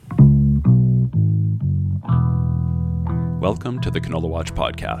Welcome to the Canola Watch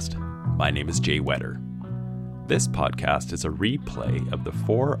podcast. My name is Jay Wetter. This podcast is a replay of the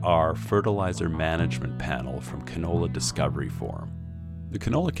 4R Fertilizer Management Panel from Canola Discovery Forum. The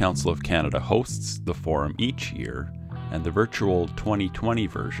Canola Council of Canada hosts the forum each year, and the virtual 2020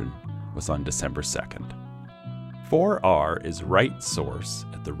 version was on December 2nd. 4R is right source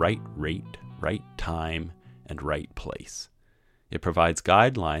at the right rate, right time, and right place. It provides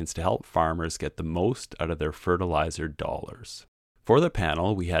guidelines to help farmers get the most out of their fertilizer dollars. For the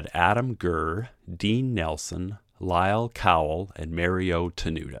panel, we had Adam Gurr, Dean Nelson, Lyle Cowell, and Mario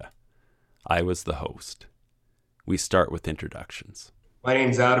Tenuta. I was the host. We start with introductions. My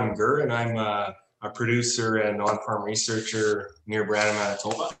name's Adam Gurr, and I'm a producer and on-farm researcher near Brandon,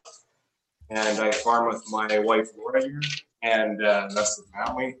 Manitoba. And I farm with my wife, Laura, here, and the rest of the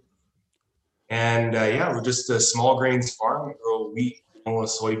family. And we're just a small grains farm. We grow wheat, canola,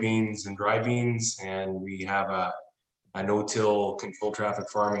 soybeans, and dry beans. And we have a no-till control traffic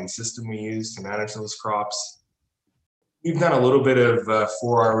farming system we use to manage those crops. We've done a little bit of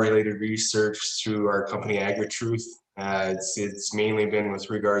 4R related research through our company AgriTruth. It's mainly been with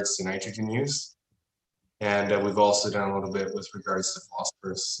regards to nitrogen use. And we've also done a little bit with regards to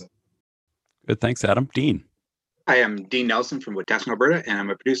phosphorus. Good, thanks, Adam. Dean. I am Dean Nelson from Wetaskiwin, Alberta, and I'm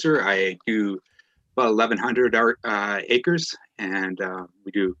a producer. I do about 1,100 acres, and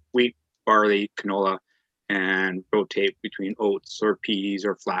we do wheat, barley, canola, and rotate between oats or peas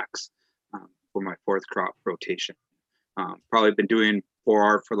or flax for my fourth crop rotation. Probably been doing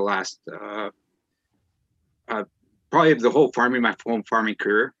 4R for the last, probably the whole farming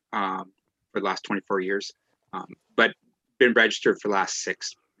career for the last 24 years, but been registered for the last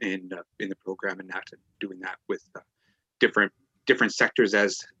 6 in the program, and not doing that with different sectors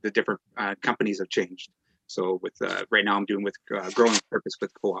as the different companies have changed. So with right now I'm doing with growing purpose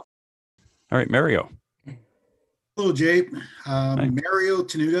with co-op. All right, Mario. Hello, Jay. Mario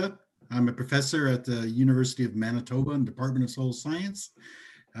Tenuta. I'm a professor at the University of Manitoba and Department of Soil Science.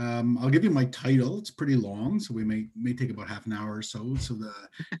 I'll give you my title. It's pretty long, so we may take about half an hour or so. So the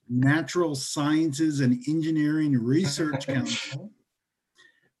Natural Sciences and Engineering Research Council,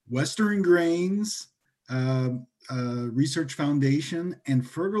 Western Grains Research Foundation, and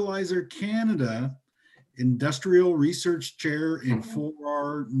Fertilizer Canada Industrial Research Chair in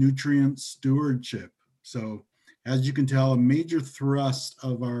 4R Nutrient Stewardship. So as you can tell, a major thrust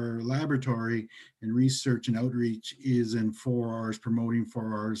of our laboratory and research and outreach is in 4Rs, promoting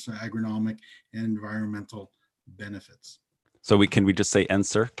 4Rs agronomic and environmental benefits. So can we just say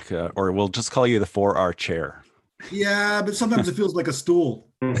NSERC, or we'll just call you the 4R chair? Yeah, but sometimes it feels like a stool.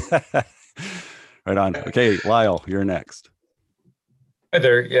 Right on. Okay, Lyle, you're next. Hi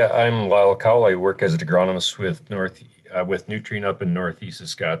there. Yeah, I'm Lyle Cowell. I work as an agronomist with Nutrien up in Northeast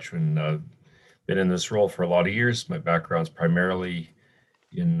Saskatchewan. Been in this role for a lot of years. My background's primarily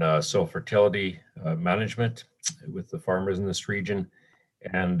in soil fertility management with the farmers in this region,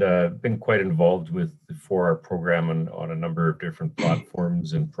 and been quite involved with the 4R program on a number of different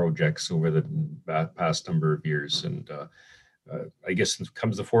platforms and projects over the past number of years. And I guess when it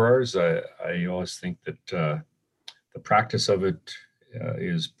comes to 4Rs, I always think that the practice of it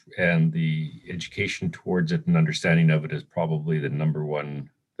and the education towards it and understanding of it is probably the number one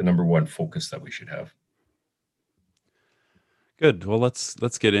focus that we should have. Good. Well,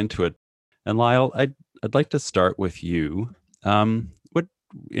 let's get into it. And Lyle, I'd like to start with you. What,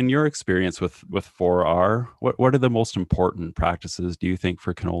 in your experience with 4R, what are the most important practices do you think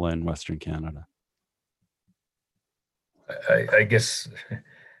for canola in Western Canada? I guess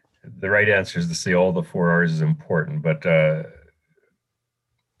the right answer is to say all the 4Rs is important, but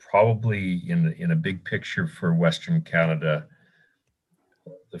probably in a big picture for Western Canada,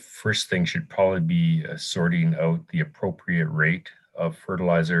 the first thing should probably be sorting out the appropriate rate of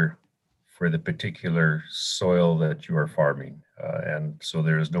fertilizer for the particular soil that you are farming. And so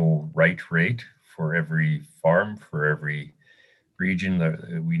there is no right rate for every farm, for every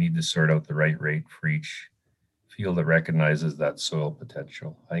region. We need to sort out the right rate for each field that recognizes that soil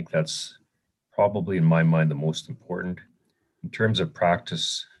potential. I think that's probably, in my mind, the most important. In terms of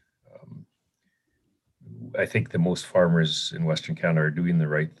practice, I think the most farmers in Western Canada are doing the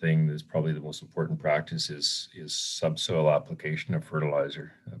right thing. Is probably the most important practice is subsoil application of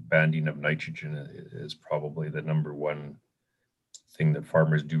fertilizer. Banding of nitrogen is probably the number one thing that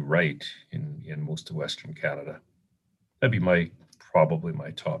farmers do right in most of Western Canada. That'd be probably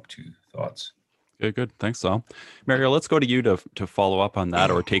my top 2 thoughts. Okay, good. Thanks, Lyle. Mario, let's go to you to follow up on that,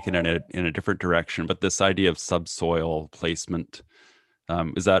 or take it in a different direction. But this idea of subsoil placement,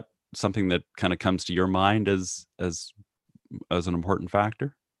 is that something that kind of comes to your mind as an important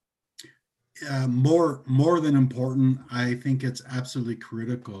factor? more than important, I think it's absolutely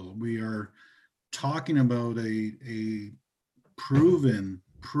critical. We are talking about a proven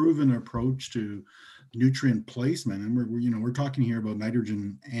approach to nutrient placement, and we're talking here about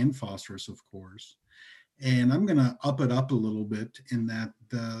nitrogen and phosphorus, of course. And I'm going to up it up a little bit in that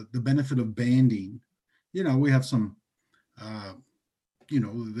the benefit of banding. We have some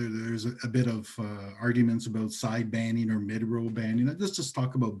there's a bit of arguments about side banding or mid-row banding. Let's just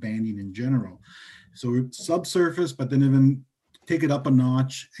talk about banding in general. So subsurface, but then even take it up a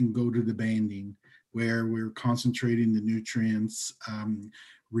notch and go to the banding, where we're concentrating the nutrients,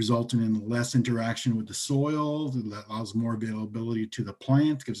 resulting in less interaction with the soil. That allows more availability to the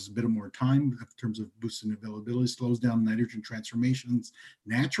plant, gives us a bit of more time in terms of boosting availability, slows down nitrogen transformations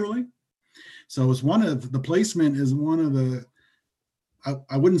naturally. So it's the placement is one of the,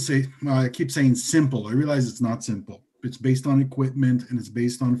 I wouldn't say, I keep saying simple. I realize it's not simple. It's based on equipment and it's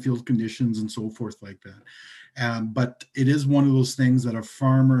based on field conditions and so forth like that. But it is one of those things that a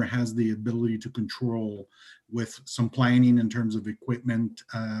farmer has the ability to control with some planning in terms of equipment,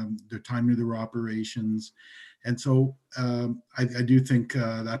 the timing of their operations. And so I do think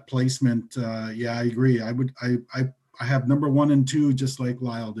that placement, yeah, I agree. I have number 1 and 2, just like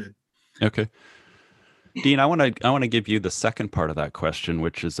Lyle did. Okay. Dean, I want to give you the second part of that question,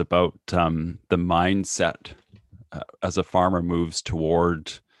 which is about the mindset as a farmer moves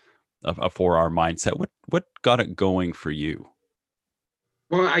toward a 4R mindset. What got it going for you?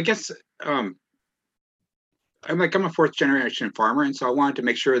 Well, I guess I'm a fourth generation farmer, and so I wanted to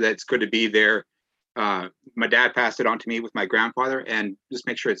make sure that it's good to be there. My dad passed it on to me with my grandfather, and just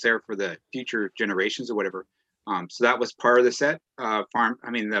make sure it's there for the future generations or whatever. So that was part of the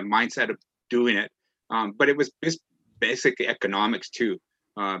the mindset of doing it. But it was just basically economics too.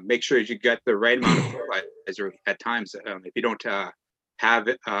 Make sure you get the right amount of fertilizer at times. If you don't have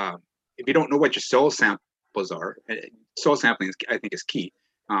it, if you don't know what your soil samples are, soil sampling I think is key.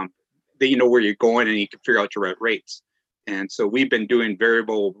 Then you know where you're going and you can figure out your right rates. And so we've been doing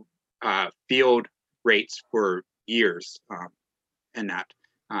variable field rates for years, and that,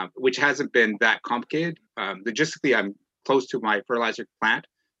 which hasn't been that complicated. Logistically, I'm close to my fertilizer plant,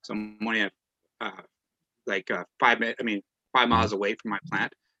 so I'm only 5 miles away from my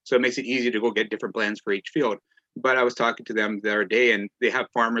plant. So it makes it easy to go get different blends for each field. But I was talking to them the other day, and they have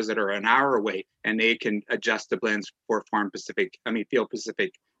farmers that are an hour away, and they can adjust the blends for field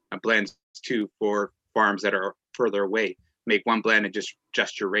specific blends too for farms that are further away. Make one blend and just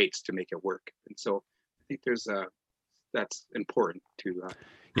adjust your rates to make it work. And so I think that's important to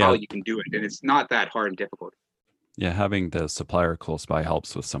how you can do it. And it's not that hard and difficult. Yeah, having the supplier close by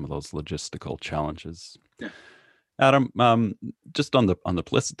helps with some of those logistical challenges. Yeah. Adam, just on the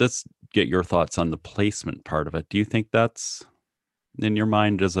let's get your thoughts on the placement part of it. Do you think that's in your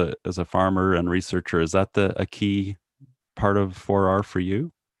mind as a farmer and researcher? Is that a key part of 4R for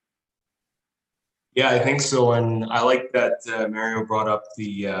you? Yeah, I think so, and I like that Mario brought up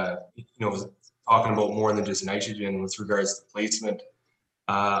the talking about more than just nitrogen with regards to placement.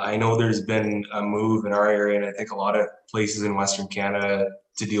 I know there's been a move in our area, and I think a lot of places in Western Canada,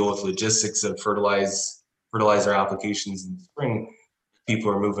 to deal with logistics of fertilizer applications in the spring.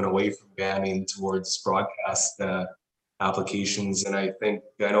 People are moving away from banding towards broadcast applications. And I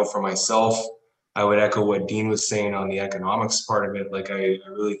know for myself, I would echo what Dean was saying on the economics part of it. Like I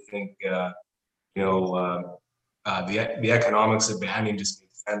really think, the economics of banding just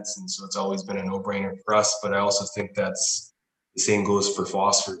makes sense. And so it's always been a no-brainer for us. But I also think the same goes for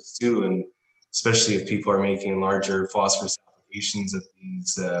phosphorus too. And especially if people are making larger phosphorus applications at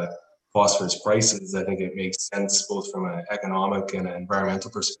these phosphorus prices, I think it makes sense both from an economic and an environmental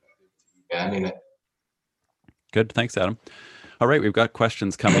perspective to be banning it. Good. Thanks, Adam. All right. We've got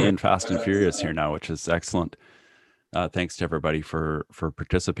questions coming in fast and furious here now, which is excellent. Thanks to everybody for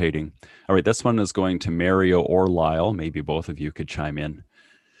participating. All right. This one is going to Mario or Lyle. Maybe both of you could chime in.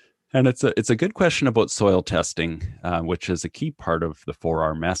 And it's a good question about soil testing, which is a key part of the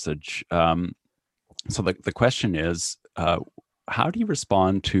 4R message. So the question is, how do you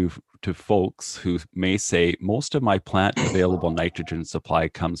respond to folks who may say, most of my plant available nitrogen supply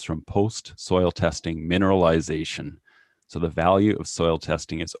comes from post-soil testing mineralization, so the value of soil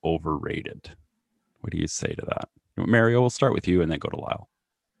testing is overrated? What do you say to that? Mario, we'll start with you and then go to Lyle.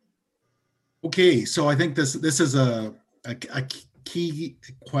 Okay, so I think this is a key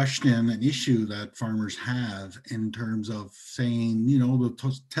question, an issue that farmers have in terms of saying,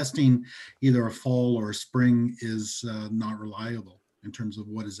 the testing either a fall or a spring is not reliable in terms of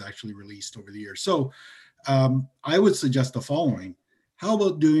what is actually released over the year. So I would suggest the following. How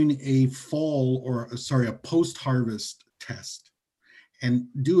about doing a post-harvest test? and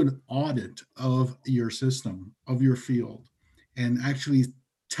do an audit of your system, of your field, and actually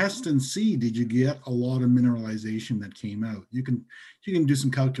test and see, did you get a lot of mineralization that came out? You can do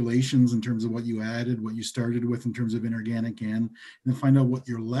some calculations in terms of what you added, what you started with in terms of inorganic N, and then find out what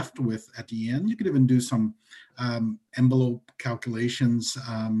you're left with at the end. You could even do some envelope calculations.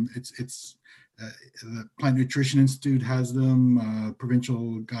 The Plant Nutrition Institute has them,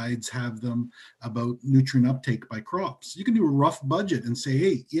 provincial guides have them about nutrient uptake by crops. You can do a rough budget and say,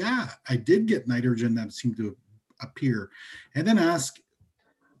 hey, yeah, I did get nitrogen that seemed to appear. And then ask,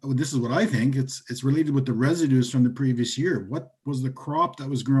 oh, this is what I think, it's related with the residues from the previous year. What was the crop that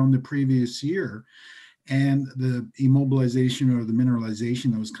was grown the previous year? And the immobilization or the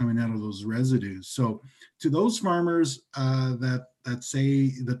mineralization that was coming out of those residues. So to those farmers that say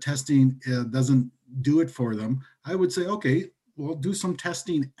the testing doesn't do it for them, I would say, okay, well, do some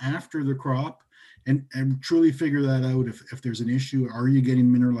testing after the crop and truly figure that out. If there's an issue, are you getting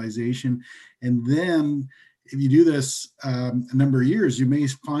mineralization? And then if you do this a number of years, you may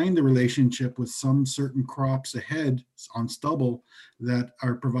find the relationship with some certain crops ahead on stubble that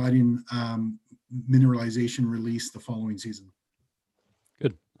are providing mineralization release the following season.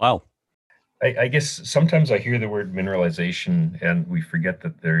 Good. Wow. I guess sometimes I hear the word mineralization and we forget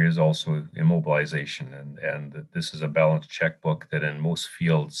that there is also immobilization, and that this is a balanced checkbook, that in most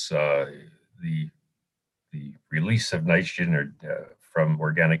fields, the release of nitrogen or from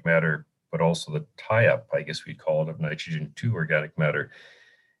organic matter, but also the tie-up, I guess we'd call it, of nitrogen to organic matter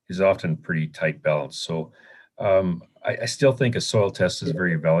is often pretty tight balance. So I still think a soil test is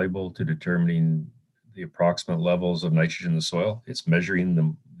very valuable to determining the approximate levels of nitrogen in the soil. It's measuring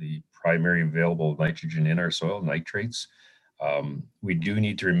the primary available nitrogen in our soil, nitrates. We do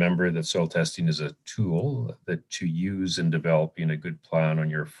need to remember that soil testing is a tool that to use in developing a good plan on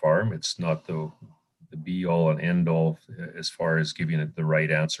your farm. It's not the be all and end all as far as giving it the right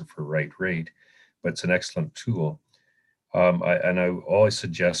answer for right rate, but it's an excellent tool. I always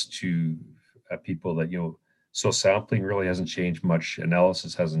suggest to people that, so sampling really hasn't changed much,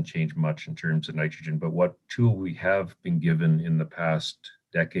 analysis hasn't changed much in terms of nitrogen, but what tool we have been given in the past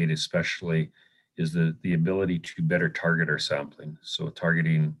decade especially is the ability to better target our sampling. So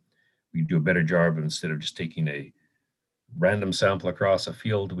targeting, we do a better job of, instead of just taking a random sample across a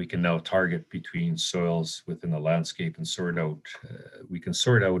field, we can now target between soils within the landscape and sort out, we can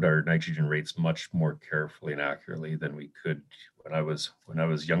sort out our nitrogen rates much more carefully and accurately than we could when I was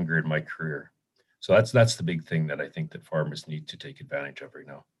younger in my career. So that's the big thing that I think that farmers need to take advantage of right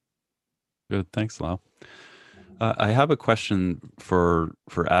now. Good. Thanks, Lyle. I have a question for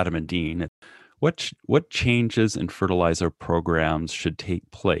Adam and Dean. What changes in fertilizer programs should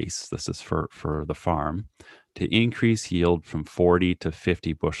take place? This is for the farm, to increase yield from 40 to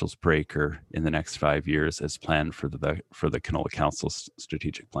 50 bushels per acre in the next 5 years as planned for the Canola Council's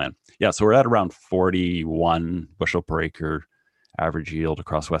strategic plan. Yeah, so we're at around 41 bushel per acre average yield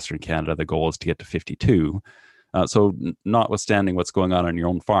across Western Canada. The goal is to get to 52. So notwithstanding what's going on your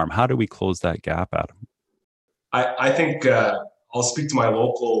own farm, how do we close that gap, Adam? I think I'll speak to my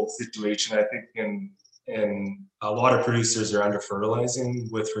local situation. I think in a lot of producers are under fertilizing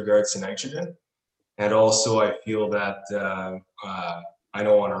with regards to nitrogen. And also I feel that I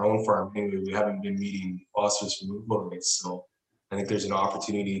know on our own farm anyway, we haven't been meeting phosphorus removal rates. So I think there's an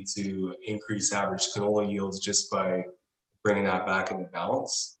opportunity to increase average canola yields just by bringing that back into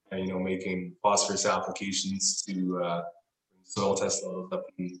balance and, making phosphorus applications to soil test levels up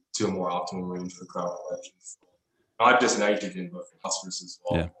to a more optimal range for crop production. Not just nitrogen, but phosphorus as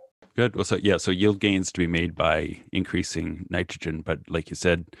well. Yeah, good. Well, so yield gains to be made by increasing nitrogen, but like you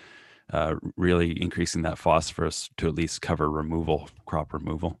said, really increasing that phosphorus to at least cover crop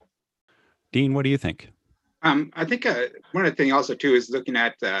removal. Dean, what do you think? I think one of the things also too is looking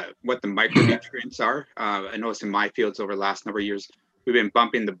at what the micronutrients are. I noticed in my fields over the last number of years, we've been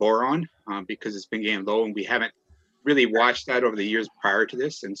bumping the boron because it's been getting low, and we haven't really watched that over the years prior to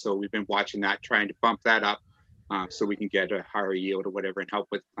this. And so we've been watching that, trying to bump that up so we can get a higher yield or whatever and help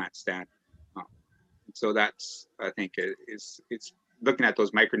with plant stand. So that's, I think, it's looking at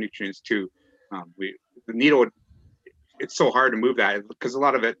those micronutrients too. The needle, it's so hard to move that because a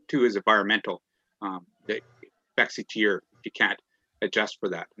lot of it too is environmental. That affects each year if you can't adjust for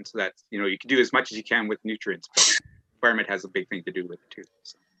that. And so that's, you can do as much as you can with nutrients, but environment has a big thing to do with it too.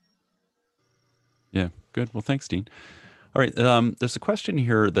 So. Yeah, good. Well, thanks, Dean. All right. There's a question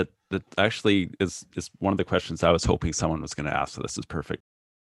here that actually is one of the questions I was hoping someone was going to ask. So this is perfect.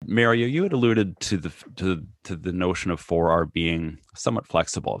 Mario, you had alluded to the notion of 4R being somewhat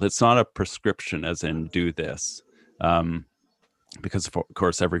flexible. It's not a prescription as in do this. because of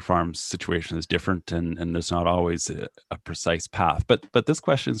course every farm's situation is different, and there's not always a precise path. But this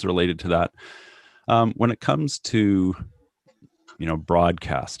question is related to that. When it comes to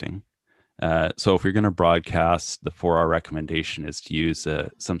broadcasting, so if you're going to broadcast, the 4R recommendation is to use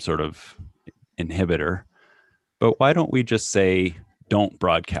some sort of inhibitor. But why don't we just say don't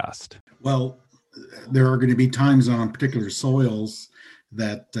broadcast? Well, there are going to be times on particular soils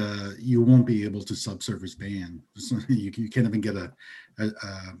that you won't be able to subsurface ban. So you can't even get a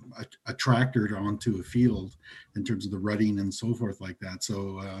tractor onto a field in terms of the rutting and so forth like that.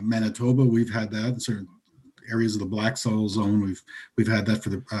 So Manitoba, we've had that in certain areas of the black soil zone. We've had that for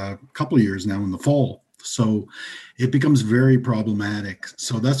the couple of years now in the fall. So it becomes very problematic.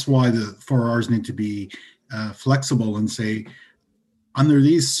 So that's why the 4Rs need to be flexible and say, under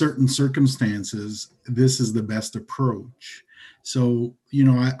these certain circumstances, this is the best approach. So,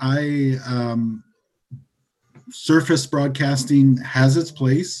 surface broadcasting has its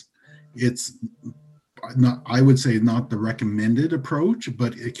place. It's not, I would say, not the recommended approach,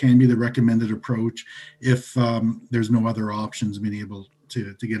 but it can be the recommended approach if there's no other options being able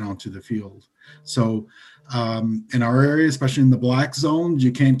to get onto the field. So in our area, especially in the black zones,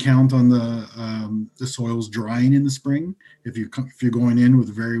 you can't count on the soils drying in the spring if you're going in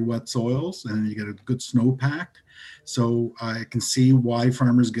with very wet soils and you get a good snowpack. So I can see why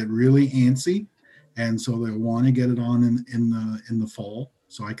farmers get really antsy, and so they want to get it on in the fall.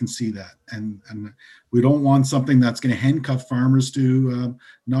 So I can see that, and we don't want something that's going to handcuff farmers to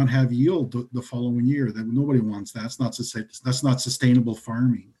not have yield the following year. That nobody wants that. That's not sustainable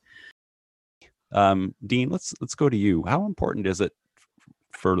farming. Dean, let's go to you. How important is it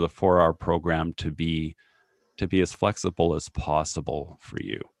for the 4R program to be as flexible as possible for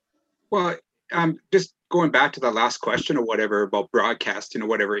you? Well, just going back to the last question or whatever about broadcasting or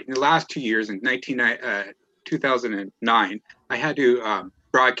whatever, in the last 2 years, in 2009, I had to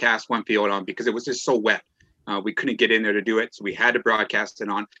broadcast one field on because it was just so wet. We couldn't get in there to do it, so we had to broadcast it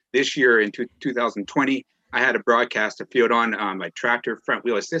on. This year in 2020, I had to broadcast a field on. My tractor front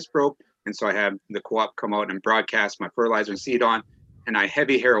wheel assist broke, and so I had the co-op come out and broadcast my fertilizer and seed on, and I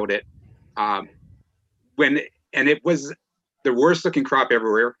heavy harrowed it. And it was the worst looking crop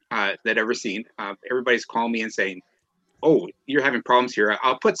everywhere that ever seen. Everybody's calling me and saying, "Oh, you're having problems here.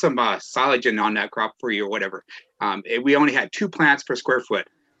 I'll put some silage in on that crop for you," or whatever. We only had 2 plants per square foot.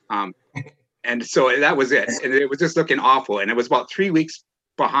 And so that was it. And it was just looking awful. And it was about 3 weeks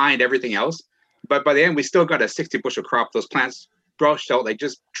behind everything else. But by the end, we still got a 60 bushel crop. Those plants brushed out like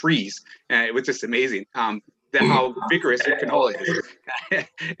just trees. And it was just amazing how vigorous canola is.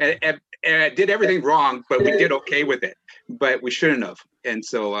 and I did everything wrong, but we did okay with it. But we shouldn't have. And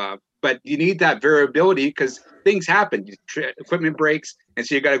so, but you need that variability because things happen. Equipment breaks. And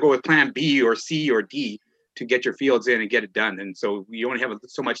so you got to go with plan B or C or D to get your fields in and get it done. And so you only have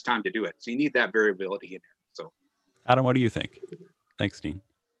so much time to do it. So you need that variability in there. So, Adam, what do you think? Thanks, Dean.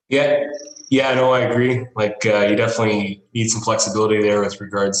 Yeah, no, I agree. Like you definitely need some flexibility there with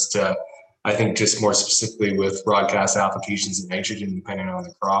regards to, I think, just more specifically with broadcast applications of nitrogen, depending on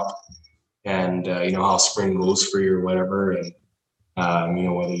the crop and, how spring goes for you or whatever. And,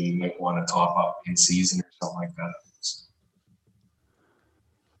 whether you might want to top up in season or something like that.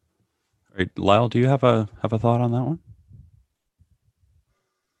 All right, Lyle, do you have a thought on that one?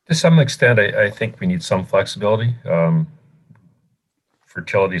 To some extent, I think we need some flexibility.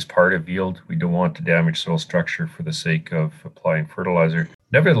 Fertility is part of yield. We don't want to damage soil structure for the sake of applying fertilizer.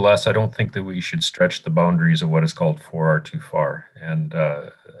 Nevertheless, I don't think that we should stretch the boundaries of what is called 4R too far. And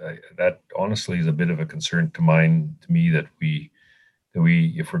that honestly is a bit of a concern to me that we,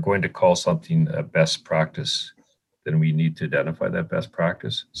 if we're going to call something a best practice, then we need to identify that best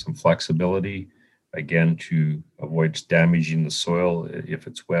practice, some flexibility, again, to avoid damaging the soil if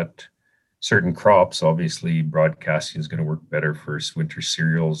it's wet. Certain crops, obviously, broadcasting is going to work better for winter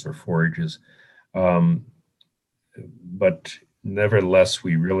cereals or forages. But nevertheless,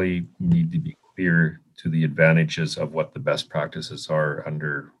 we really need to be clear to the advantages of what the best practices are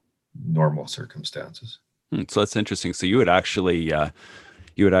under normal circumstances. So that's interesting. So you would actually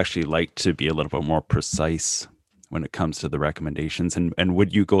like to be a little bit more precise when it comes to the recommendations, and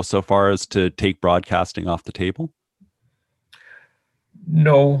would you go so far as to take broadcasting off the table?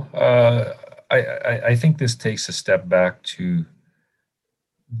 No, I think this takes a step back to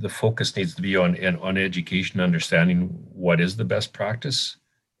the focus needs to be on education, understanding what is the best practice.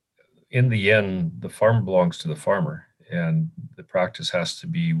 In the end, the farm belongs to the farmer, and the practice has to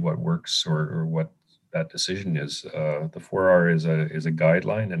be what works or what that decision is. The 4R is a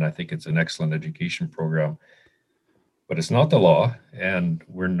guideline, and I think it's an excellent education program. But it's not the law, and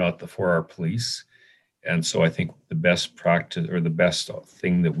we're not the 4R police. And so I think the best practice or the best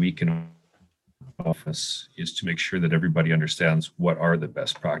thing that we can office is to make sure that everybody understands what are the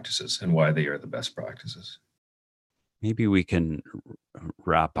best practices and why they are the best practices. Maybe we can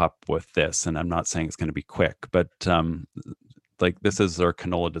wrap up with this, and I'm not saying it's going to be quick, but like this is our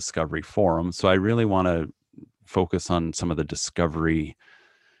Canola Discovery Forum, so I really want to focus on some of the discovery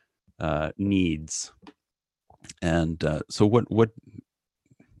needs. And so what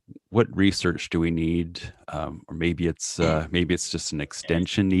research do we need? Or maybe it's just an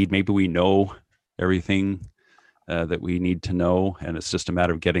extension need. Maybe we know everything that we need to know, and it's just a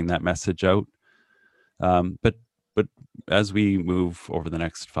matter of getting that message out. But as we move over the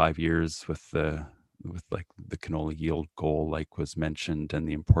next 5 years with like the canola yield goal, like was mentioned, and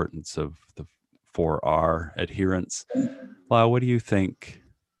the importance of the 4R adherence, Lyle, what do you think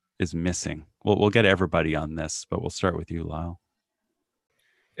is missing? We'll get everybody on this, but we'll start with you, Lyle.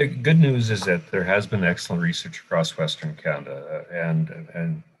 Good news is that there has been excellent research across Western Canada,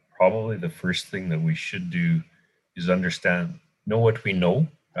 and probably the first thing that we should do is know what we know.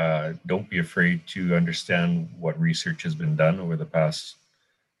 Don't be afraid to understand what research has been done over the past,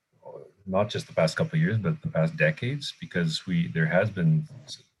 not just the past couple of years, but the past decades, because there has been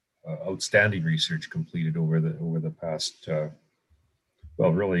outstanding research completed over the past,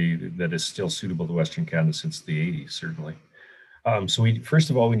 really, that is still suitable to Western Canada since the 80s, certainly. So first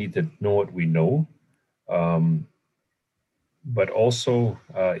of all, we need to know what we know. But also,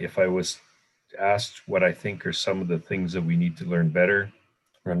 if I was asked what I think are some of the things that we need to learn better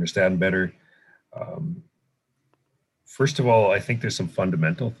or understand better, first of all, I think there's some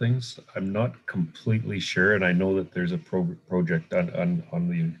fundamental things. I'm not completely sure, and I know that there's a project on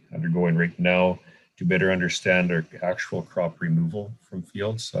the undergoing right now to better understand our actual crop removal from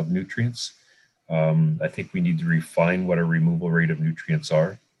fields of nutrients. I think we need to refine what our removal rate of nutrients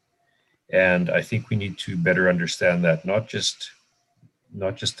are. And I think we need to better understand that not just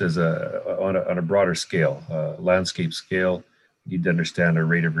as on a broader scale, landscape scale. We need to understand our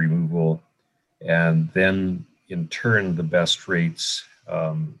rate of removal, and then in turn the best rates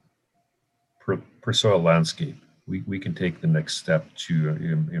per soil landscape. We can take the next step to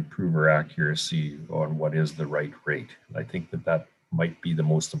improve our accuracy on what is the right rate. I think that might be the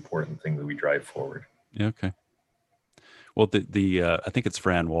most important thing that we drive forward. Yeah, okay. Well, I think it's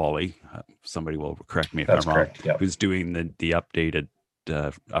Fran Wally. Somebody will correct me if That's I'm wrong. correct, yeah. Who's doing the updated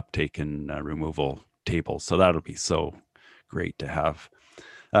uptake and removal tables? So that'll be so great to have.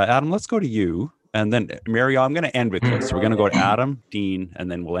 Adam, let's go to you, and then Mario. I'm going to end with you. So we're going to go to Adam, Dean, and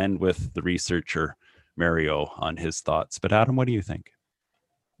then we'll end with the researcher Mario on his thoughts. But Adam, what do you think?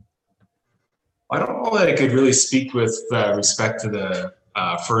 I don't know that I could really speak with respect to the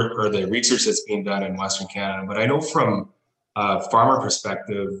the research that's being done in Western Canada, but I know from a farmer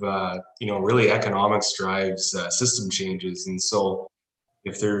perspective, really economics drives system changes, and so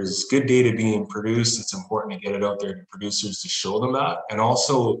if there's good data being produced, it's important to get it out there to producers to show them that, and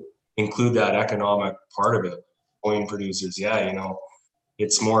also include that economic part of it. Telling producers,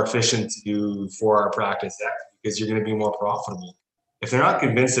 it's more efficient to do 4R practice X because you're going to be more profitable. If they're not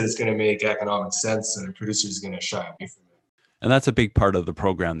convinced that it's going to make economic sense, then the producer is going to shy away from it. And that's a big part of the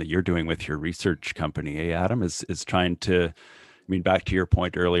program that you're doing with your research company, Adam, is trying to, back to your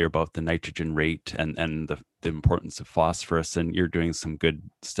point earlier about the nitrogen rate and the importance of phosphorus, and you're doing some good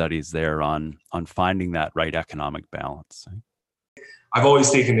studies there on finding that right economic balance. I've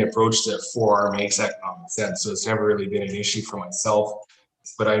always taken the approach that 4R makes economic sense, so it's never really been an issue for myself.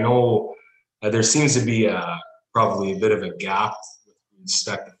 But I know there seems to be probably a bit of a gap with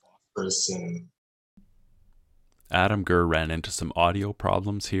respect to phosphorus. And Adam Gurr ran into some audio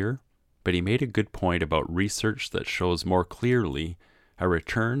problems here, but he made a good point about research that shows more clearly a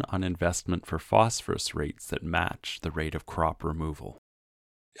return on investment for phosphorus rates that match the rate of crop removal.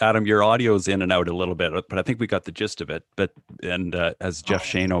 Adam, your audio's in and out a little bit, but I think we got the gist of it. And as Jeff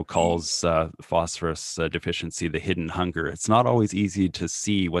Shano calls phosphorus deficiency the hidden hunger, it's not always easy to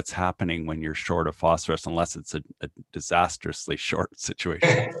see what's happening when you're short of phosphorus, unless it's a disastrously short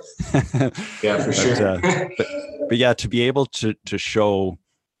situation. Yeah, for sure. But yeah, to be able to show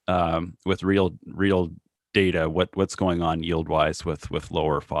with real data what's going on yield wise with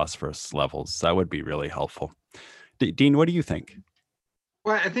lower phosphorus levels, that would be really helpful. Dean, what do you think?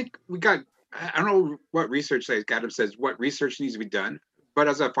 Well, I think I don't know what research says. Adam says what research needs to be done. But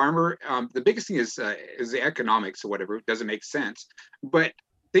as a farmer, the biggest thing is the economics or whatever. It doesn't make sense. But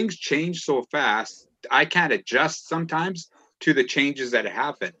things change so fast. I can't adjust sometimes to the changes that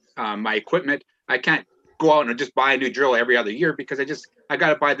happen. My equipment, I can't go out and just buy a new drill every other year because I got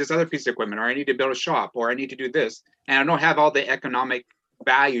to buy this other piece of equipment, or I need to build a shop, or I need to do this. And I don't have all the economic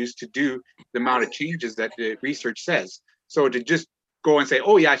values to do the amount of changes that the research says. So to just go and say,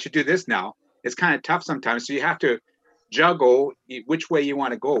 oh yeah, I should do this now, it's kind of tough sometimes. So you have to juggle which way you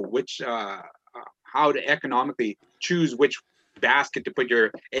want to go, how to economically choose which basket to put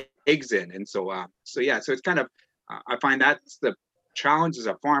your eggs in. And so it's kind of, I find that's the challenge as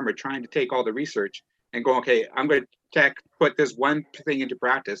a farmer, trying to take all the research and go, okay, I'm going to put this one thing into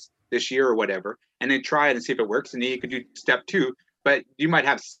practice this year or whatever, and then try it and see if it works. And then you could do step 2, but you might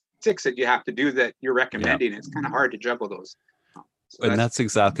have 6 that you have to do that you're recommending. Yeah. It's kind of hard to juggle those. So and that's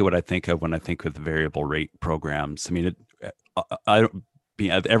exactly what I think of when I think of the variable rate programs. I mean,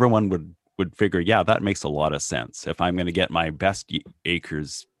 everyone would figure, yeah, that makes a lot of sense. If I'm going to get my best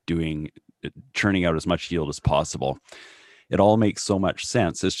acres churning out as much yield as possible, it all makes so much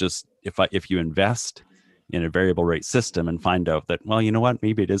sense. It's just if you invest in a variable rate system and find out that, well, you know what,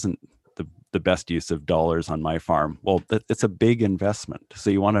 maybe it isn't the best use of dollars on my farm. Well, it's a big investment. So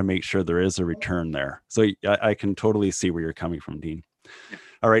you want to make sure there is a return there. So I can totally see where you're coming from, Dean.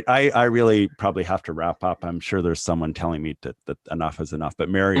 All right. I really probably have to wrap up. I'm sure there's someone telling me that enough is enough. But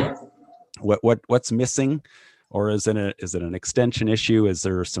Mario, what's missing? Or is it an extension issue? Is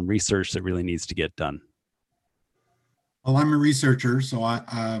there some research that really needs to get done? Well, I'm a researcher, so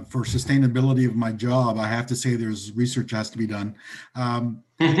for sustainability of my job, I have to say there's research has to be done.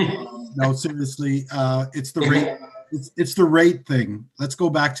 No, seriously, it's the rate. It's the rate thing. Let's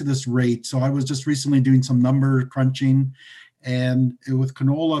go back to this rate. So I was just recently doing some number crunching, and with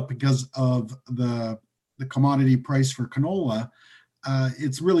canola, because of the commodity price for canola,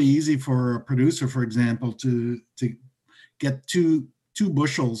 it's really easy for a producer, for example, to get two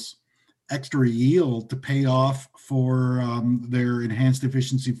bushels extra yield to pay off for their enhanced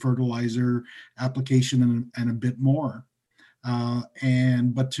efficiency fertilizer application and a bit more.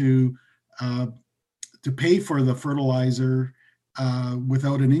 But to pay for the fertilizer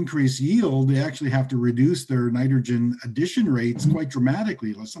without an increased yield, they actually have to reduce their nitrogen addition rates quite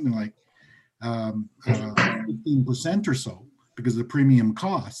dramatically, something like 15% or so, because of the premium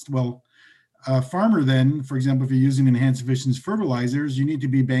cost. Well, a farmer then, for example, if you're using enhanced efficiency fertilizers, you need to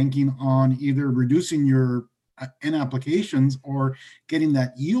be banking on either reducing your N applications or getting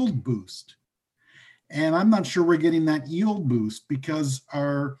that yield boost. And I'm not sure we're getting that yield boost because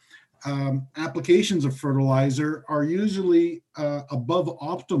our applications of fertilizer are usually above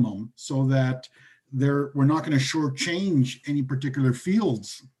optimum, so that we're not going to shortchange any particular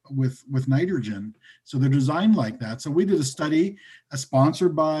fields with nitrogen. So they're designed like that. So we did a study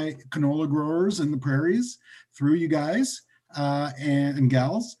sponsored by canola growers in the prairies through you guys and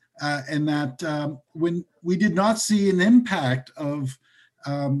gals, and that when we did not see an impact of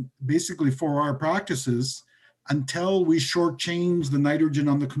basically 4R practices until we shortchanged the nitrogen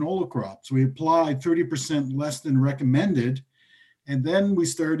on the canola crop. So we applied 30% less than recommended. And then we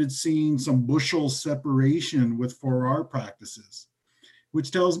started seeing some bushel separation with 4R practices,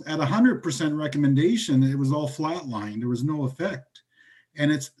 which tells at 100% recommendation, it was all flatlined. There was no effect.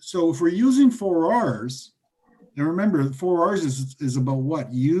 And so if we're using 4Rs, and remember, 4Rs is about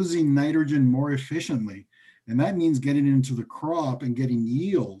what? Using nitrogen more efficiently. And that means getting it into the crop and getting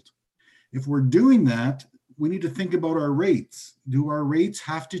yield. If we're doing that, we need to think about our rates. Do our rates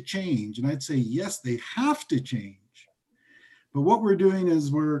have to change? And I'd say, yes, they have to change. But what we're doing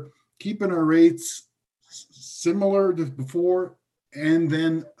is we're keeping our rates similar to before, and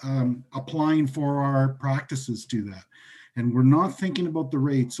then applying 4R practices to that. And we're not thinking about the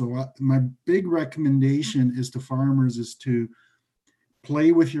rate. So my big recommendation is to farmers is to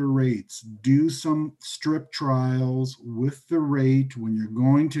play with your rates. Do some strip trials with the rate when you're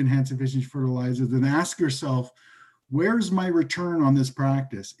going to enhance efficiency fertilizer. Then ask yourself, where's my return on this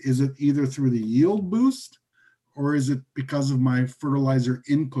practice? Is it either through the yield boost, or is it because of my fertilizer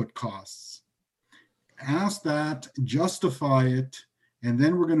input costs? Ask that, justify it, and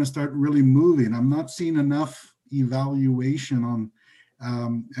then we're going to start really moving. I'm not seeing enough evaluation on,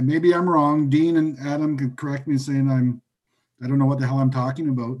 and maybe I'm wrong. Dean and Adam could correct me saying I don't know what the hell I'm talking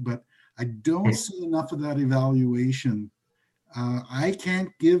about, but I don't see enough of that evaluation. I can't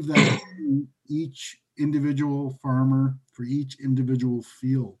give that to each individual farmer for each individual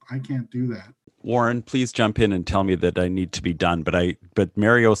field. I can't do that. Warren, please jump in and tell me that I need to be done. But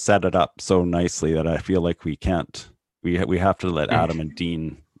Mario set it up so nicely that I feel like we can't. We have to let Adam and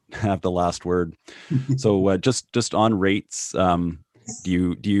Dean have the last word. So just on rates,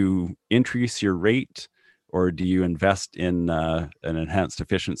 do you increase your rate, or do you invest in an enhanced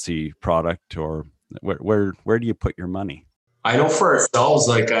efficiency product, or where do you put your money? I know for ourselves,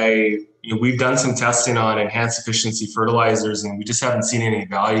 we've done some testing on enhanced efficiency fertilizers, and we just haven't seen any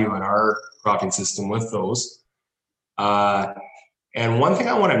value in our cropping system with those. And one thing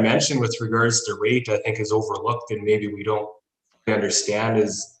I want to mention with regards to rate, I think is overlooked and maybe we don't understand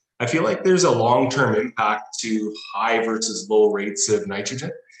is I feel like there's a long-term impact to high versus low rates of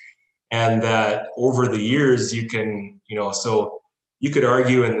nitrogen. And that over the years you can, so you could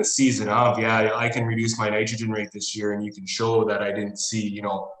argue in the season of, yeah, I can reduce my nitrogen rate this year, and you can show that I didn't see,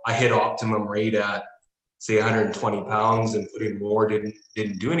 I hit optimum rate at say 120 pounds and putting more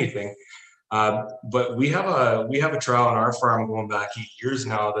didn't do anything. But we have a trial on our farm going back 8 years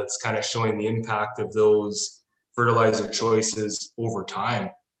now that's kind of showing the impact of those fertilizer choices over time.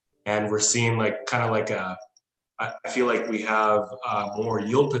 And we're seeing I feel like we have more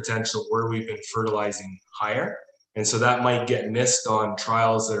yield potential where we've been fertilizing higher. And so that might get missed on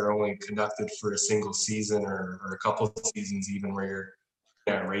trials that are only conducted for a single season or a couple of seasons, even where you're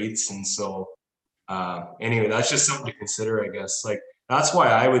at rates. And so anyway, that's just something to consider, I guess. Like, that's why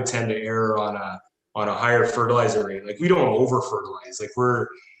I would tend to err on a higher fertilizer rate. Like, we don't over fertilize. I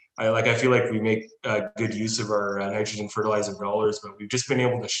feel like we make good use of our nitrogen fertilizer dollars, but we've just been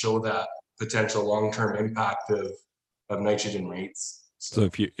able to show that potential long-term impact of nitrogen rates. So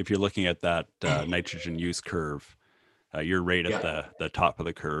if you're looking at that nitrogen use curve, you're right at the top of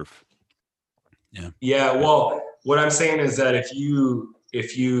the curve. Yeah. Well, what I'm saying is that if you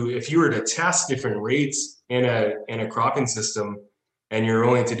were to test different rates in a cropping system, and you're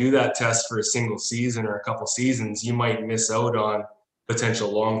willing to do that test for a single season or a couple seasons, you might miss out on potential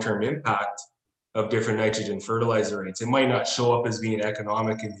long-term impact of different nitrogen fertilizer rates. It might not show up as being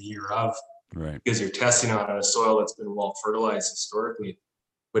economic in the year of, right? Because you're testing on a soil that's been well fertilized historically.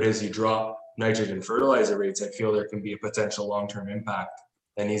 But as you drop nitrogen fertilizer rates, I feel there can be a potential long-term impact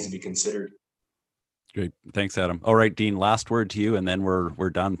that needs to be considered. Great. Thanks, Adam. All right, Dean, last word to you, and then we're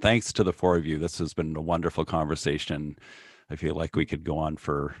done. Thanks to the four of you. This has been a wonderful conversation. I feel like we could go on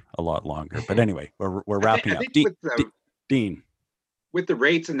for a lot longer, but anyway, we're wrapping up. Dean, with the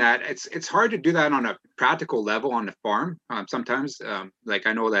rates and that, it's hard to do that on a practical level on the farm. Sometimes, I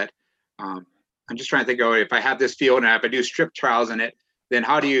know that I'm just trying to think of, if I have this field and if I do strip trials in it, then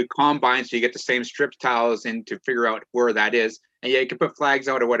how do you combine so you get the same strip tiles in to figure out where that is? And yeah, you can put flags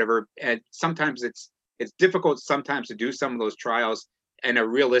out or whatever. And sometimes it's difficult sometimes to do some of those trials in a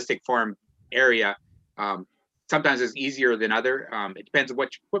realistic farm area. Sometimes it's easier than other. It depends on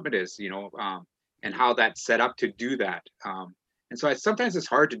what your equipment is, and how that's set up to do that. And so sometimes it's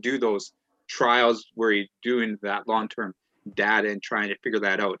hard to do those trials where you're doing that long-term data and trying to figure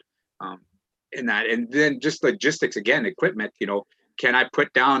that out. And then just logistics, again, equipment, can I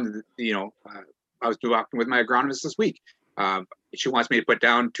put down, I was talking with my agronomist this week. She wants me to put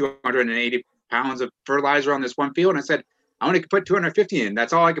down 280 pounds of fertilizer on this one field. And I said, I only could put 250 in.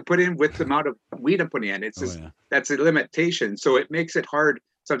 That's all I could put in with the amount of weed I'm putting in. It's that's a limitation. So it makes it hard.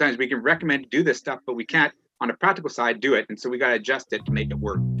 Sometimes we can recommend to do this stuff, but we can't, on a practical side, do it. And so we got to adjust it to make it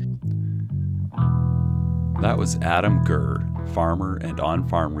work. That was Adam Gurr, farmer and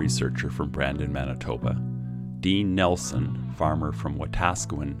on-farm researcher from Brandon, Manitoba. Dean Nelson, farmer from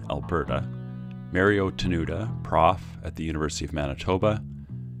Wetaskiwin, Alberta. Mario Tenuta, prof at the University of Manitoba.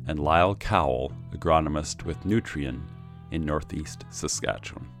 And Lyle Cowell, agronomist with Nutrien in Northeast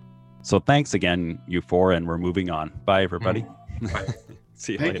Saskatchewan. So thanks again, you four, and we're moving on. Bye, everybody. Bye.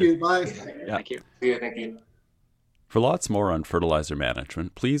 See you later. Thank you. Bye. Yeah. Thank you. Yeah, thank you. For lots more on fertilizer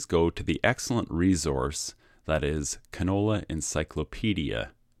management, please go to the excellent resource that is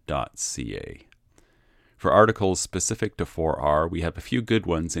canolaencyclopedia.ca. For articles specific to 4R, we have a few good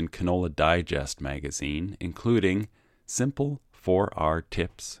ones in Canola Digest magazine, including Simple 4R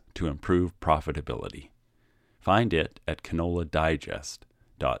Tips to Improve Profitability. Find it at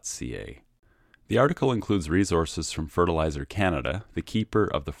canoladigest.ca. The article includes resources from Fertilizer Canada, the keeper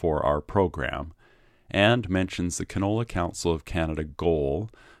of the 4R program, and mentions the Canola Council of Canada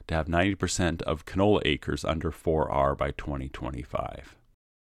goal to have 90% of canola acres under 4R by 2025.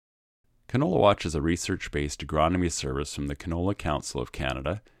 Canola Watch is a research-based agronomy service from the Canola Council of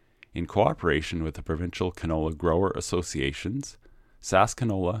Canada in cooperation with the Provincial Canola Grower Associations,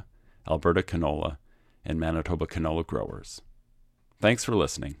 SaskCanola, Alberta Canola, and Manitoba Canola Growers. Thanks for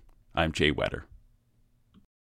listening. I'm Jay Wetter.